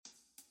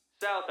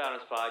South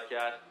Downers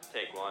Podcast,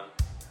 take one.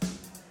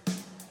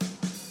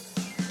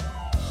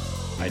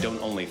 I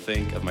don't only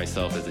think of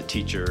myself as a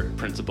teacher,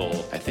 principal,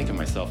 I think of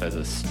myself as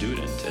a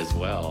student as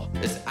well.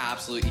 This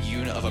absolute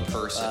unit of a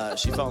person.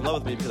 She fell in love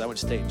with me because I went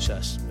to state in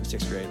chess in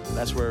 6th grade.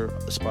 That's where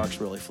the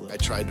sparks really flew. I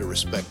tried to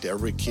respect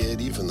every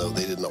kid, even though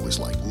they didn't always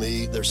like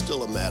me. There's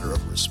still a matter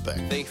of respect.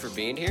 Thank you for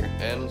being here,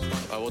 and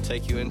I will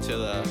take you into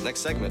the next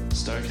segment.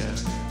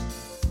 StarCast.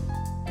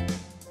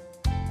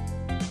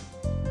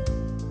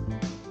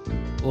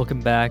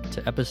 Welcome back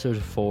to episode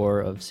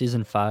 4 of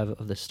season 5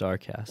 of the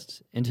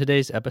StarCast. In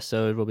today's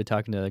episode, we'll be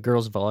talking to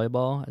girls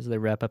volleyball as they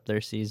wrap up their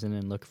season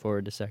and look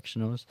forward to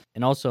sectionals.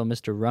 And also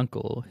Mr.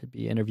 Runkle will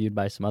be interviewed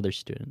by some other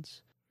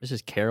students.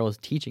 Mrs. Carroll's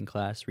teaching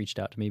class reached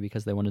out to me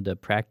because they wanted to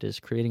practice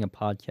creating a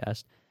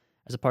podcast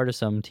as a part of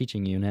some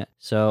teaching unit.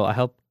 So I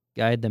helped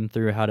guide them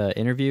through how to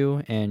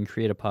interview and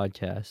create a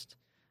podcast.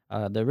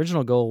 The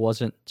original goal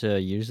wasn't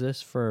to use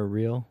this for a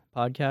real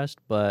podcast,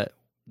 but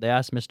they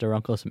asked Mr.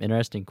 Runkle some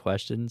interesting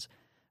questions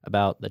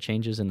about the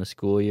changes in the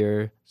school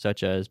year,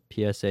 such as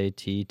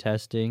PSAT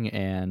testing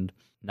and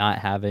not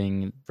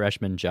having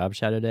freshman job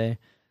shadow day.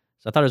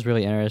 So I thought it was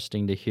really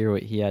interesting to hear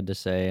what he had to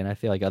say, and I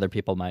feel like other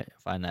people might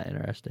find that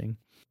interesting.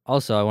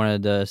 Also, I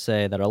wanted to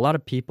say that a lot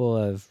of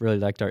people have really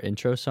liked our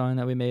intro song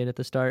that we made at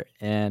the start,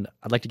 and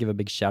I'd like to give a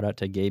big shout out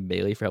to Gabe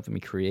Bailey for helping me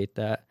create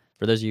that.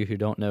 For those of you who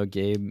don't know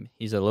Gabe,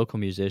 he's a local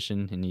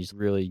musician, and he's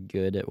really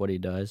good at what he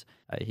does.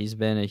 He's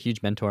been a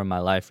huge mentor in my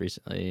life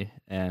recently,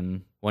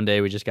 and one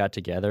day we just got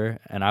together,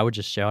 and I would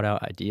just shout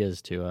out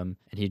ideas to him,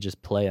 and he'd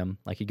just play them.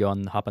 Like, he'd go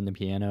hop on the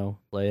piano,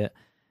 play it,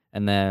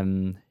 and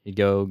then he'd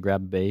go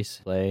grab a bass,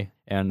 play,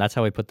 and that's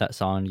how we put that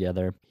song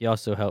together. He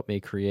also helped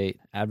me create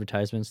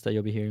advertisements that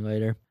you'll be hearing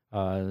later.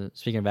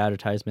 Speaking of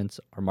advertisements,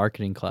 our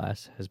marketing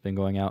class has been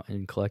going out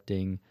and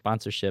collecting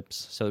sponsorships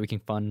so that we can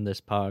fund this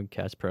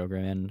podcast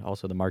program and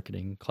also the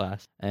marketing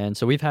class. And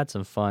so we've had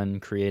some fun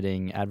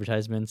creating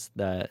advertisements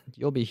that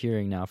you'll be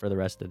hearing now for the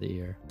rest of the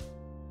year.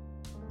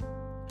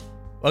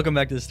 Welcome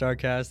back to the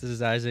StarCast. This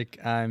is Isaac.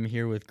 I'm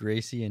here with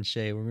Gracie and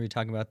Shay. We're going to be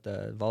talking about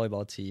the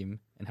volleyball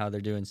team and how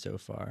they're doing so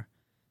far.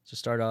 So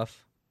start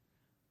off,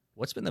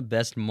 what's been the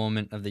best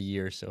moment of the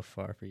year so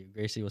far for you?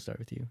 Gracie, we'll start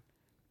with you.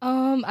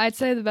 I'd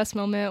say the best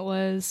moment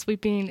was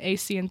sweeping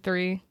AC in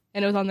 3,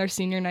 and it was on their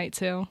senior night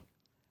too.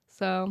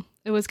 So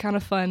it was kind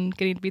of fun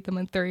getting to beat them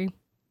in 3.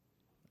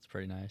 That's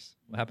pretty nice.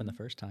 What happened the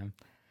first time?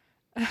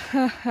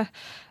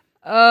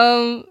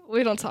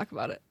 We don't talk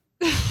about it.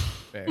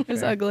 Fair, It was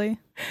fair. ugly.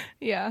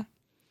 Yeah.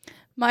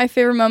 My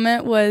favorite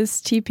moment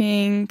was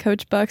TPing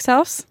Coach Buck's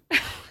house.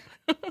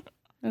 It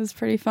was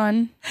pretty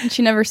fun. And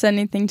she never said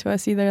anything to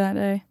us either that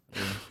day.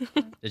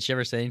 Yeah. Did she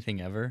ever say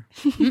anything ever?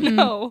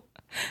 No.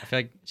 I feel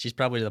like she's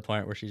probably to the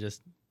point where she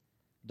just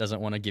doesn't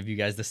want to give you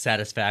guys the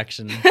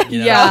satisfaction. Yeah.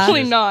 She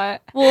Probably just-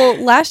 not.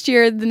 Well, last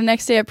year, the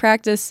next day at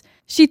practice,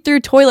 she threw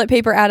toilet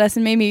paper at us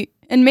and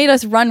made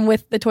us run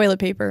with the toilet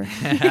paper.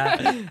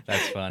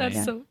 That's funny.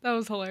 That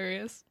was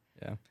hilarious.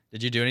 Yeah.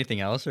 Did you do anything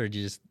else, or did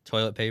you just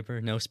toilet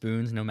paper? No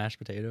spoons, no mashed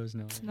potatoes,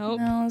 no. Nope.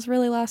 No, it was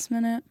really last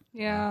minute.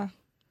 Yeah.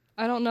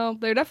 I don't know.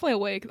 They're definitely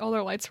awake. All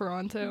their lights were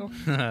on too.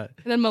 And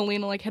then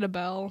Melina hit a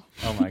bell.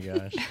 Oh my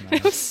gosh.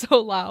 It was so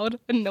loud,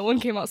 and no one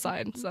came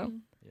outside. So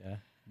Yeah.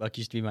 Buck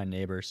used to be my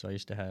neighbor, so I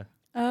used to have.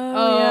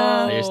 Oh,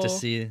 yeah. I used to Oh.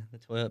 see the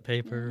toilet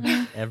paper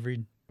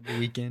every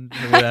weekend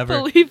or whatever.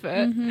 believe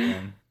it.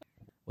 Mhm.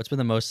 What's been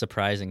the most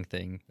surprising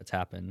thing that's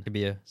happened? Could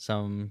be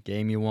some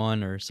game you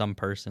won, or some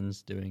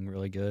person's doing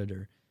really good,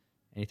 or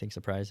anything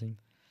surprising.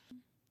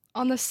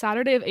 On the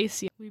Saturday of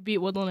AC, we beat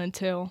Woodland in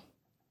 2,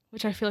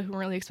 which I feel like we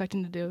weren't really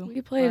expecting to do.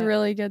 We played but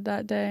really good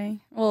that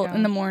day. Well, Yeah.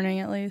 in the morning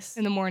at least.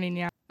 in the morning.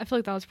 Yeah, I feel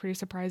like that was pretty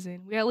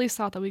surprising. We at least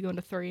thought that we'd go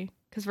into 3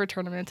 because for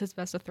tournaments it's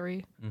best of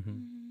 3.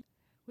 Mm-hmm.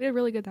 We did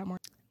really good that morning.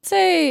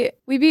 Say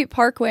we beat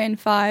Parkway in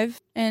 5,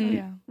 and Oh,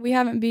 yeah. we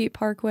haven't beat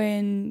Parkway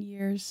in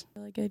years.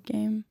 Really good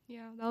game.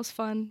 Yeah, that was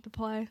fun to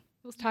play.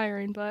 It was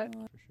tiring, but For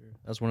sure.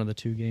 That was one of the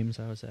 2 games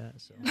I was at,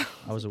 so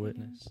I was a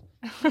witness.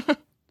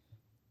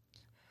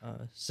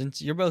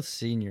 Since you're both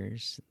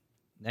seniors,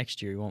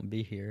 next year you won't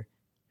be here.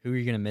 Who are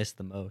you going to miss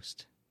the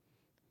most?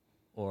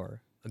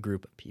 Or a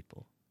group of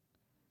people?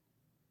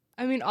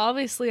 I mean,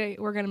 obviously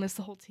we're gonna miss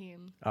the whole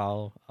team.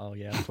 Oh,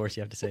 yeah, of course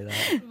you have to say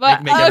that.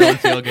 But Make everyone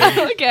feel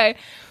good. okay,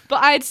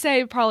 but I'd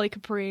say probably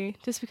Capri,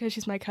 just because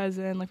she's my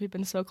cousin. Like, we've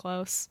been so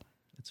close.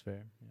 That's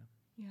fair.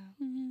 Yeah.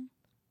 Yeah.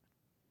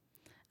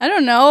 I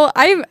don't know.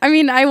 I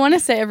mean, I want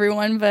to say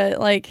everyone, but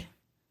like,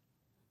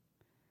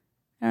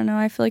 I don't know.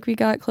 I feel like we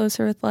got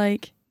closer with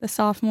like the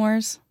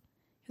sophomores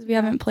because we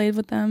haven't played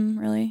with them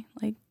really.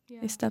 Like, Yeah.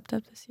 they stepped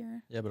up this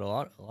year. Yeah, but a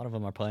lot of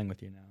them are playing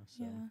with you now,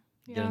 so Yeah.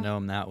 you get to know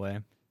them that way. I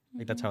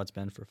think Mm-hmm. that's how it's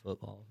been for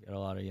football. You got a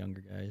lot of younger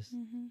guys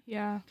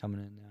Yeah. coming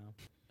in now.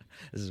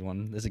 This is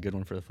a good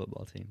one for the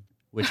football team.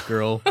 Which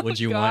girl would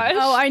you Gosh. want?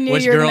 Oh, I knew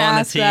Which you were girl gonna on the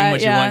ask team that.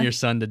 would Yeah. you want your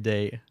son to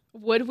date?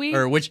 Would we?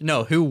 Or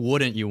who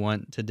wouldn't you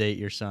want to date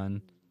your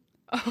son?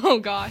 Oh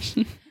gosh.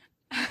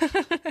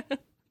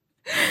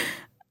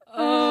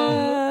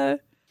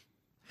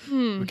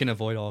 We can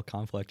avoid all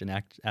conflict and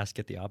ask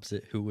it the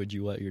opposite. Who would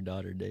you let your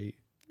daughter date?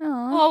 Oh,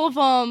 All of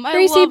them.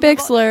 Gracie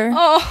Bixler.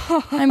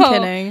 Oh. I'm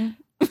kidding.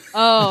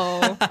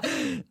 Oh.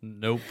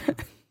 Nope.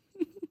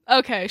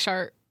 Okay,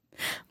 Shart.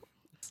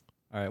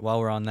 All right, while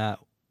we're on that,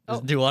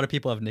 do a lot of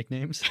people have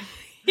nicknames?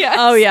 Yes.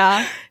 Oh,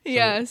 yeah.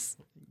 Yes.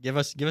 Give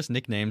us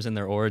nicknames and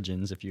their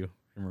origins if you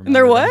remember. And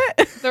they're what?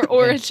 Their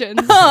origins.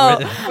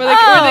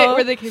 Oh.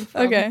 Where they came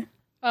from. Okay.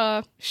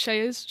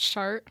 Shay is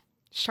Shart.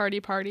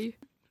 Sharty Party.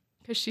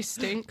 Because she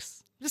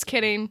stinks. Just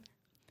kidding.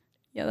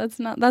 Yeah, that's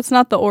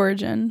not the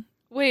origin.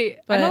 Wait,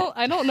 But-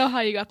 I don't know how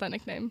you got that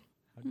nickname.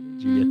 How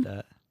did you get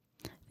that?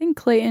 I think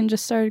Clayton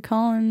just started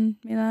calling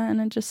me that, and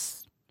it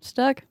just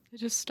stuck. It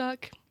just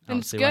stuck. I And don't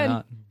it's see why good.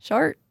 not.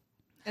 Short.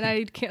 And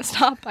I can't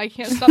stop. I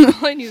can't stop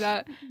calling you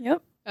that.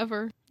 Yep.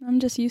 Ever. I'm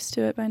just used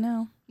to it by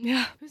now.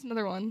 Yeah. There's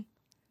another one.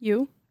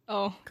 You?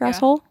 Oh.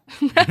 Grasshole?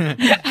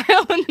 I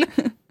don't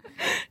know.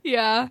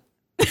 Yeah.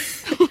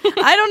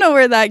 I don't know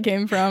where that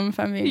came from, if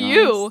I'm being honest.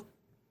 You.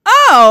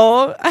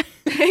 Oh!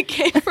 It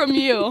came from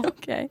you.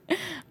 Okay.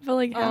 But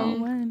like how,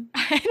 when?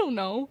 I don't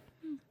know.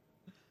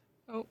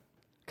 Oh.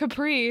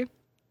 Capri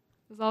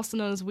is also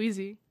known as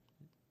Wheezy.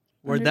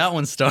 Where'd that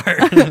one start?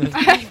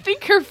 I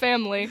think her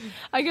family.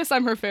 I guess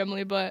I'm her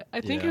family, but I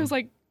think it Yeah. was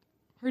like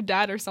her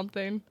dad or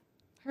something.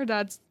 Her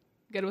dad's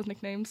good with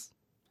nicknames.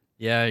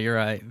 Yeah, you're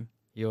right.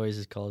 He always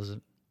just calls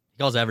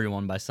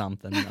everyone by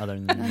something other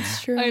than that.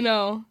 That's true. I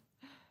know.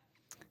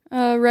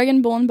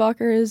 Reagan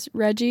Bullenbacher is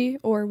Reggie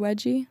or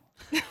Wedgie.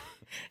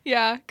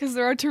 Yeah, because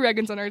there are two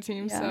Regans on our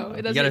team, Yeah. so it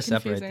You doesn't gotta get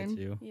separate confusing.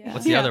 the two. Yeah.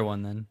 What's the Yeah. other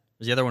one then?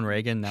 Was the other one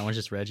Reagan? That one's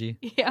just Reggie?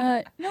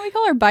 Yeah. No, we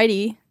call her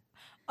Bitey.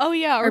 Oh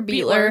yeah, or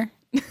Beetler.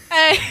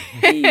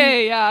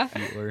 Hey, yeah.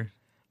 Beetler.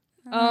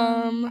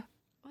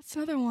 What's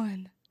another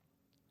one?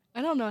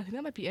 I don't know. I think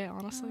that might be it,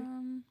 honestly.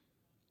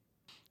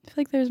 I feel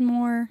like there's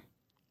more.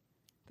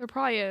 There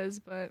probably is,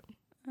 but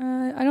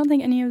I don't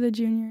think any of the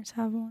juniors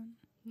have one.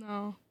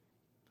 no.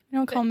 I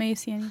don't call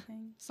Macy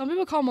anything. Some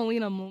people call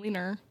Melina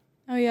Moliner.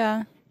 Oh,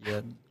 yeah. Yeah,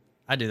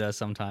 I do that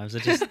sometimes.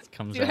 It just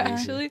comes Do you out easy.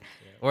 actually? Yeah.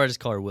 Or I just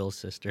call her Will's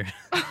sister.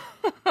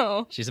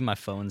 Oh. She's in my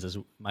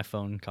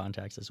phone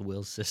contacts as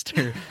Will's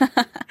sister.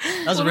 That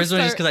was We'll originally just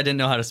start- because I didn't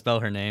know how to spell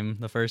her name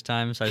the first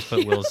time, so I just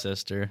put Will's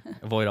sister.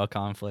 Avoid all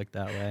conflict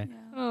that way.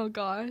 Oh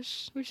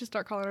gosh, we should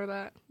start calling her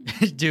that.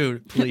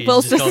 Dude, please.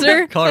 Will's just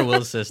sister? Call her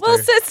Will's sister. Well,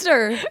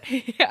 sister.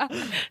 Yeah,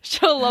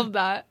 she'll love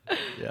that.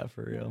 Yeah,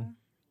 for real.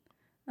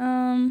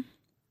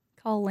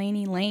 Call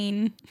Lainey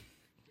Lane.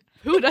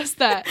 Who does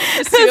that?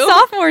 Just The you?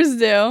 sophomores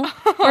do.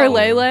 Or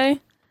Lele.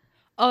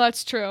 Oh,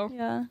 that's true.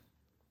 Yeah.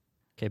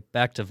 Okay,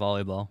 back to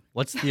volleyball.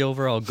 What's the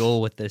overall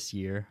goal with this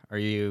year? Are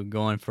you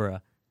going for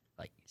a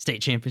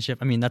state championship?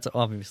 I mean, that's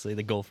obviously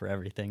the goal for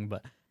everything,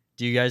 but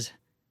did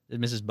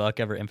Mrs. Buck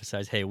ever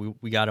emphasize, hey,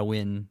 we got to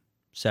win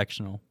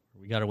sectional.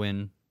 We got to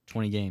win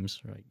 20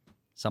 games, or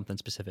something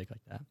specific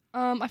like that?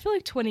 I feel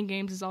like 20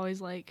 games is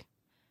always like,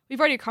 we've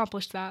already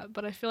accomplished that,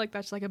 but I feel like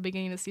that's like a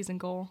beginning of the season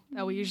goal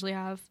that we usually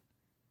have.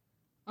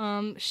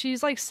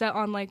 She's like set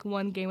on like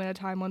one game at a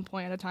time, 1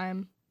 point at a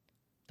time.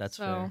 That's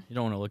So- fair. You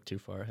don't want to look too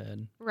far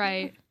ahead.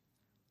 Right.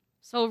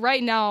 So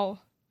right now,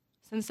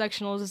 since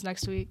sectionals is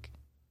next week,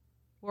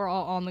 we're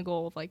all on the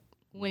goal of like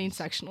winning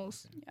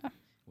sectionals.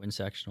 Win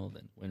sectional,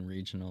 then win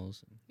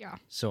regionals, and Yeah.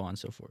 so on and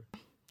so forth.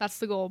 That's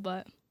the goal,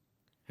 but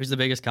Who's the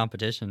biggest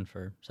competition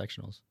for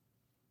sectionals?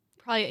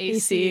 probably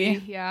AC.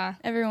 AC. Yeah.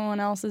 Everyone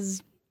else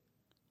is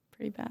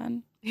pretty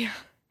bad. Yeah.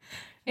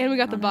 And we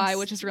got the bye, Honest.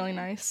 which is really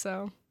nice.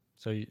 So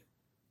So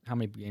how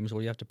many games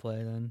will you have to play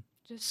then?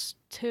 just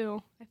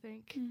 2, I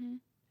think. Mm-hmm.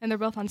 And they're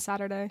both on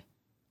Saturday.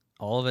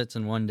 All of it's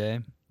in one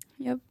day?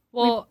 Yep.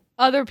 Well,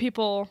 other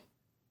people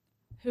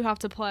who have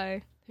to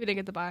play who didn't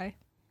get the bye.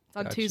 It's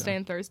on Gotcha. Tuesday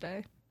and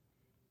Thursday.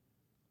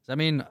 Does that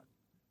mean,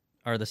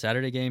 are the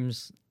Saturday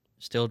games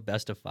still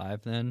best of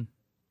 5 then? Even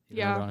though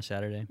Yeah. they're on a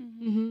Saturday?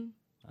 Mm-hmm.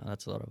 Oh,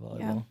 that's a lot of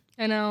volleyball.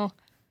 I know.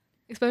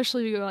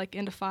 Especially if we go like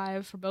into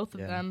 5 for both of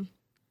Yeah. them.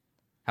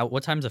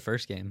 What time's the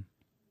first game?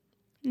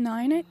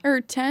 9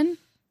 or 10?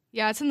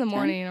 Yeah, it's in the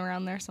morning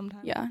around there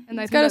sometimes. Yeah. And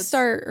I It's think got to that's-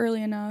 start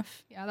early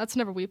enough. Yeah, that's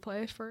whenever we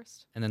play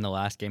first. And then the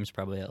last game's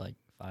probably at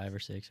 5 or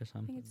 6 or I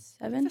something. think it's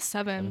 7. It's a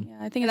 7. Yeah,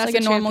 I think And it's that's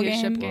like a normal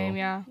championship game. game.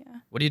 Yeah. Yeah.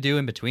 What do you do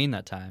in between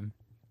that time?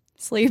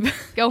 Sleep.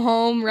 Go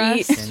home,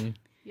 rest. Can you-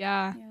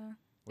 Yeah. Yeah.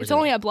 where's It's it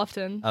only at? at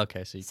Bluffton.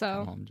 Okay, so you So- can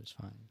come home just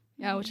fine.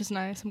 Yeah, which is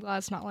nice. I'm glad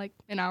it's not like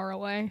an hour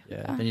away. Yeah.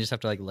 Yeah. Then you just have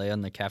to lay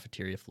on the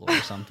cafeteria floor or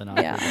something.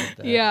 after Yeah. like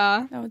that.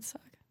 Yeah. That would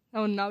suck. That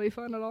would not be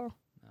fun at all.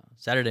 No.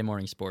 Saturday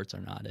morning sports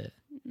are not it.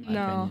 in my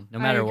No. opinion. No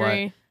I matter what,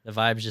 agree. the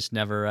vibe's just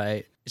never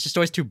right. It's just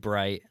always too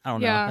bright. I don't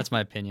know. Yeah. That's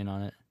my opinion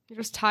on it. You're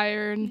just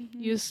tired.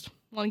 You just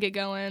want to get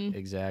going.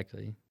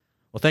 Exactly.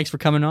 Well, thanks for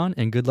coming on,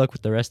 and good luck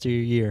with the rest of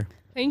your year.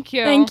 Thank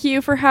you. Thank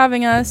you for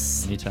having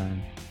us.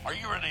 Anytime. Are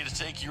you ready to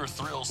take your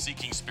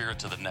thrill-seeking spirit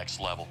to the next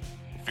level?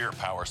 Fear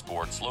Power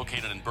Sports,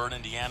 located in Bern,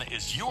 Indiana,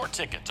 is your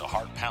ticket to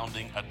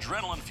heart-pounding,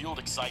 adrenaline-fueled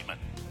excitement.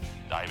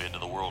 Dive into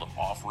the world of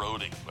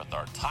off-roading with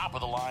our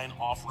top-of-the-line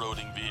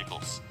off-roading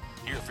vehicles.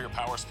 Here at Fear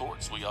Power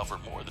Sports, we offer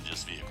more than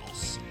just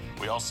vehicles.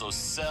 We also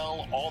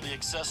sell all the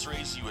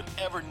accessories you would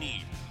ever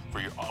need for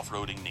your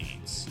off-roading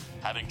needs.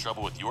 Having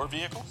trouble with your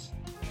vehicles?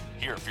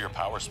 Here at Fear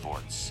Power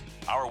Sports,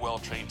 our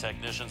well-trained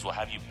technicians will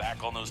have you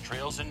back on those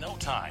trails in no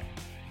time.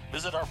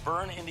 Visit our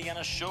Bern,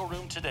 Indiana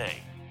showroom today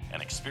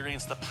and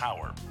experience the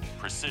power,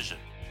 precision,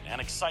 and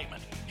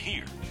excitement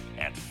here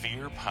at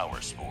Fear Power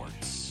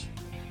Sports.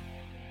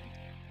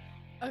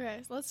 Okay,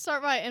 so let's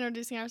start by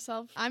introducing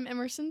ourselves. I'm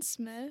Emerson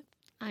Smith.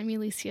 I'm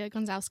Alicia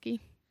Gonzowski,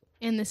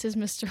 and this is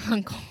Mr.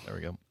 Runkle. There we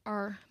go.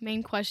 Our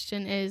main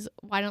question is,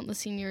 why don't the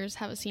seniors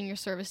have a senior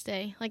service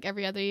day like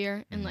every other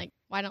year? And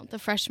why don't the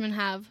freshmen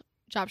have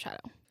job shadow?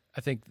 I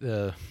think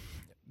the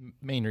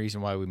main reason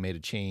why we made a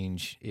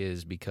change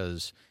is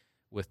because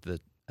with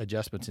the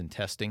adjustments in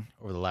testing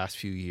over the last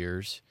few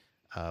years,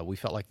 we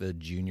felt like the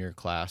junior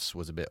class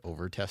was a bit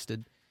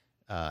over-tested.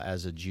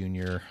 As a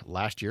junior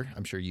last year,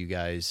 I'm sure you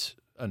guys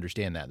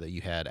understand that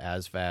you had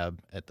ASVAB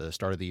at the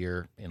start of the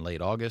year in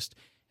late August,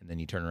 and then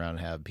you turn around and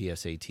have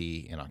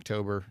PSAT in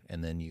October,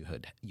 and then you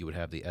would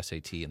have the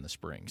SAT in the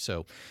spring.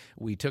 So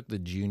we took the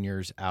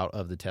juniors out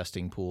of the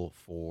testing pool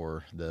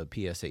for the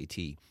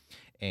PSAT,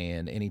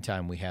 and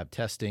anytime we have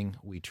testing,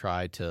 we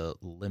try to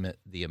limit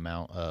the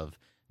amount of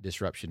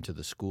disruption to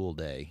the school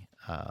day.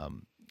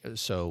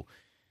 So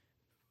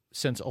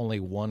since only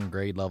one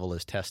grade level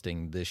is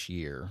testing this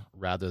year,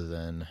 rather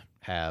than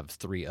have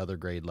 3 other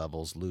grade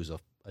levels lose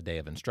a day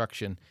of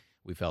instruction,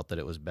 we felt that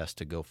it was best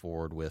to go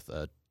forward with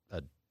a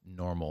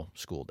normal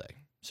school day.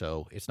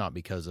 So it's not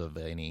because of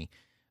any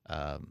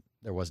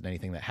there wasn't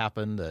anything that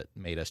happened that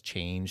made us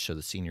change so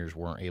the seniors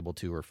weren't able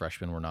to or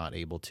freshmen were not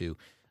able to.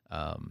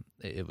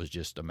 It was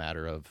just a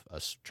matter of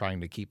us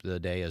trying to keep the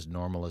day as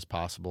normal as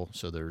possible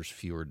so there's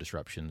fewer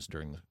disruptions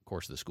during the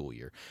course of the school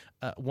year.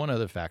 One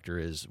other factor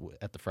is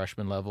at the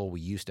freshman level, we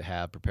used to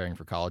have Preparing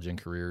for College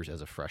and Careers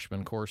as a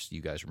freshman course.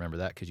 You guys remember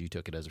that because you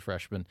took it as a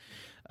freshman.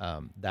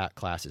 That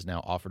class is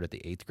now offered at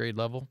the 8th grade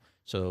level.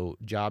 So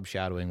job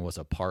shadowing was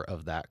a part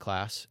of that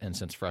class. And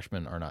since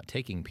freshmen are not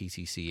taking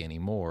PCC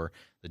anymore,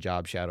 the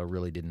job shadow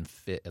really didn't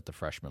fit at the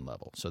freshman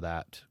level. So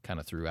that kind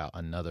of threw out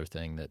another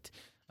thing that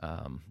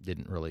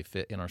didn't really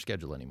fit in our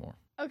schedule anymore.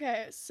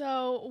 Okay,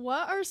 so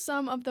what are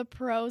some of the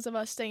pros of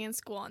us staying in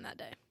school on that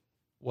day?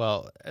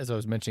 Well, as I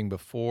was mentioning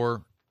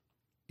before,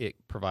 it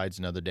provides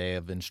another day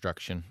of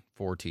instruction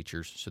for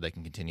teachers so they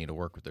can continue to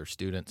work with their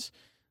students.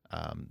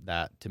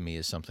 That, to me,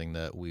 is something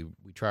that we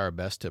try our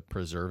best to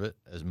preserve it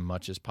as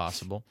much as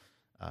possible.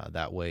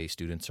 That way,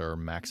 students are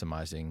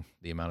maximizing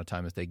the amount of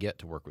time that they get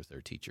to work with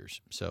their teachers.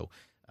 So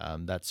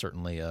that's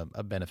certainly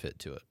a benefit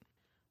to it.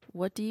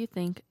 What do you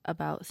think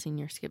about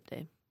Senior Skip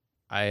Day?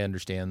 I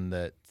understand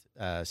that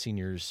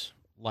seniors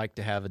like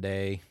to have a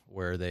day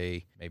where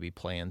they maybe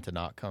plan to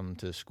not come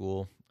to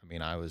school. I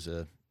mean, I was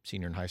a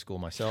senior in high school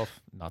myself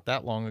not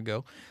that long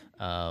ago,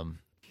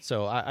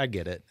 so I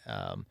get it.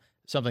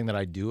 Something that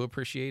I do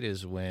appreciate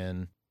is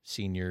when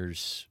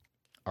seniors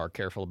are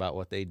careful about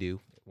what they do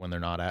when they're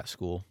not at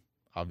school.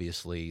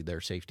 Obviously,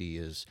 their safety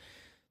is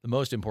the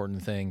most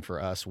important thing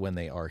for us when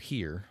they are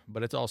here,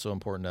 but it's also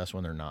important to us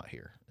when they're not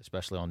here,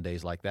 especially on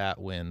days like that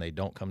when they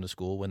don't come to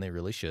school when they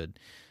really should.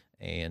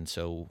 And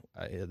so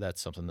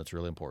that's something that's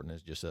really important,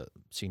 is just that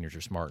seniors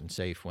are smart and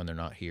safe when they're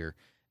not here.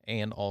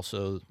 And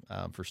also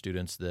for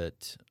students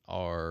that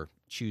are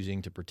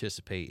choosing to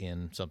participate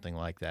in something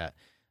like that,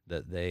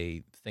 that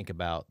they think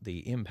about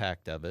the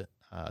impact of it,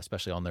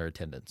 especially on their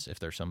attendance. If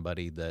there's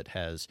somebody that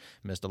has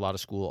missed a lot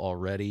of school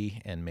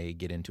already and may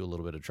get into a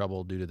little bit of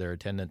trouble due to their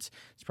attendance,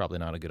 it's probably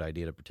not a good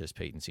idea to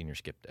participate in Senior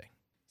Skip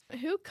Day.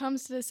 Who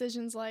comes to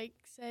decisions like,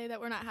 say,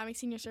 that we're not having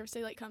Senior Service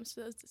Day, comes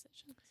to those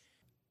decisions?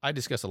 I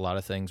discuss a lot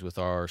of things with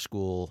our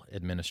school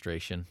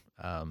administration.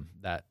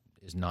 That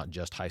is not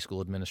just high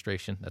school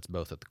administration. That's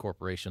both at the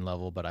corporation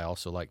level, but I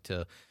also like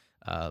to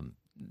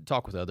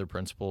talk with other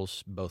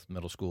principals, both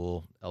middle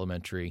school,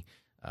 elementary,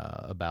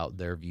 about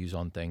their views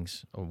on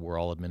things. We're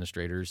all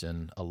administrators,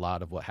 and a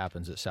lot of what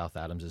happens at South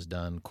Adams is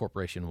done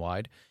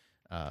corporation-wide.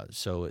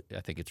 So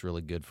I think it's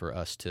really good for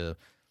us to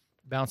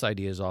bounce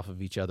ideas off of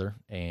each other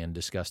and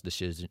discuss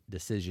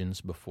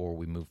decisions before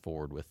we move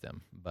forward with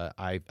them. But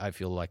I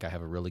feel like I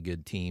have a really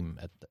good team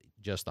at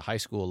just the high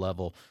school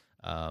level.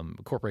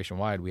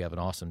 Corporation-wide, we have an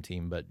awesome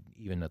team, but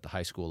even at the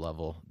high school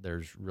level,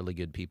 there's really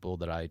good people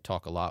that I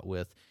talk a lot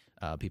with,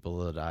 people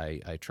that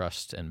I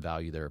trust and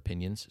value their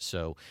opinions.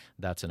 So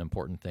that's an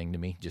important thing to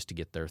me, just to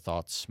get their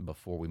thoughts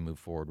before we move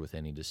forward with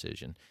any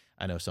decision.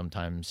 I know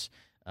sometimes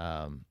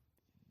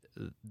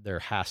there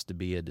has to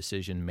be a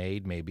decision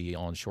made, maybe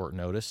on short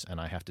notice,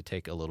 and I have to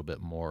take a little bit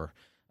more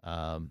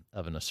of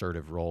an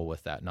assertive role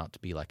with that, not to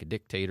be like a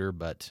dictator,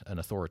 but an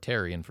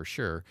authoritarian for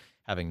sure,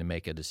 having to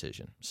make a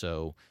decision.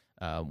 So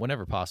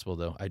whenever possible,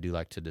 though, I do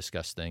like to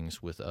discuss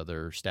things with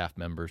other staff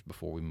members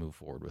before we move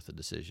forward with a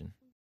decision.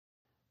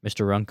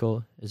 Mr.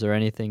 Runkle, is there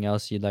anything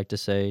else you'd like to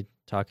say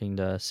talking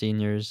to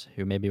seniors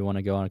who maybe want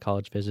to go on a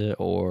college visit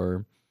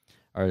or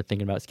are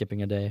thinking about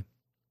skipping a day?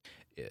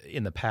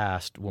 In the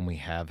past, when we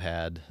have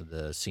had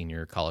the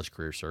Senior College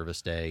Career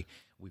Service Day,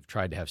 we've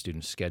tried to have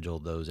students schedule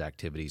those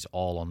activities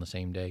all on the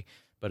same day.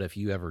 But if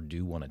you ever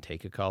do want to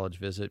take a college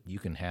visit, you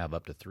can have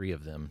up to 3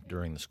 of them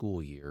during the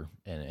school year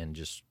and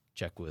just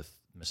check with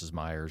Mrs.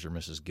 Myers or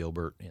Mrs.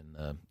 Gilbert in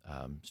the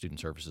student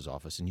services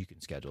office, and you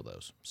can schedule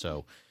those.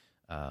 So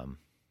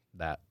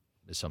that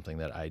is something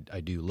that I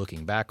do.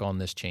 Looking back on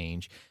this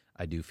change,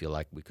 I do feel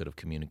like we could have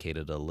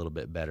communicated a little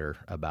bit better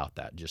about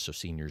that, just so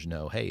seniors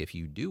know, hey, if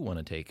you do want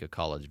to take a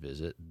college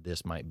visit,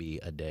 this might be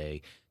a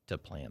day to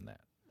plan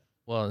that.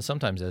 Well, and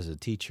sometimes as a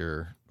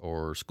teacher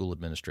or school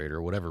administrator,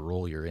 or whatever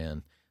role you're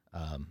in,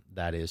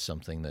 that is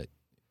something that,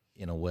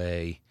 in a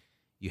way,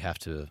 you have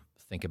to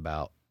think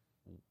about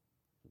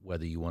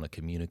whether you want to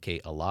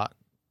communicate a lot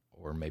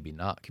or maybe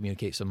not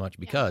communicate so much,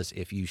 because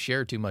if you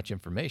share too much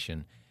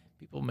information,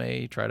 people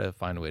may try to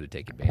find a way to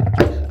take advantage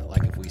of that.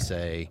 Like if we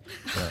say,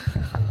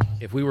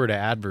 if we were to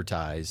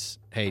advertise,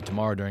 hey,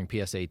 tomorrow during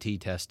PSAT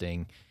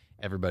testing,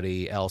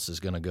 everybody else is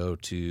going to go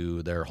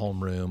to their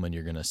homeroom and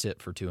you're going to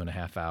sit for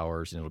 2.5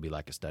 hours and it'll be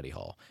like a study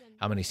hall.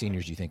 How many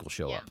seniors do you think will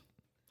show up?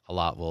 A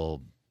lot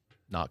will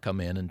not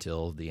come in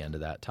until the end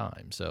of that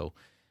time. So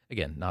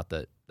again, not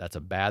that that's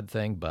a bad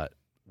thing, but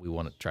we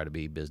want to try to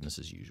be business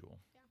as usual.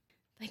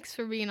 Thanks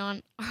for being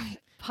on our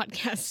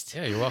podcast.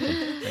 Yeah, you're welcome.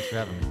 Thanks for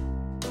having me.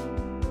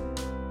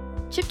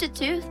 Chipped a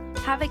tooth,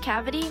 have a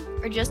cavity,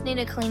 or just need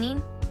a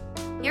cleaning?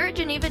 Here at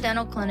Geneva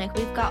Dental Clinic,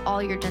 we've got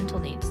all your dental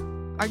needs.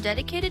 Our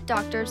dedicated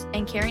doctors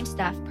and caring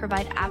staff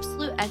provide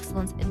absolute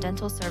excellence in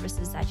dental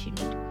services that you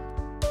need.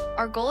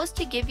 Our goal is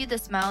to give you the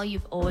smile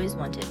you've always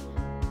wanted.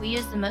 We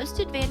use the most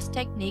advanced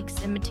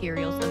techniques and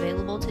materials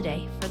available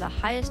today for the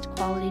highest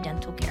quality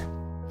dental care.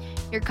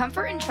 Your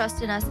comfort and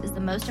trust in us is the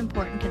most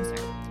important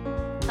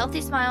concern.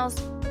 Healthy smiles,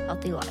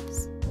 healthy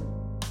lives.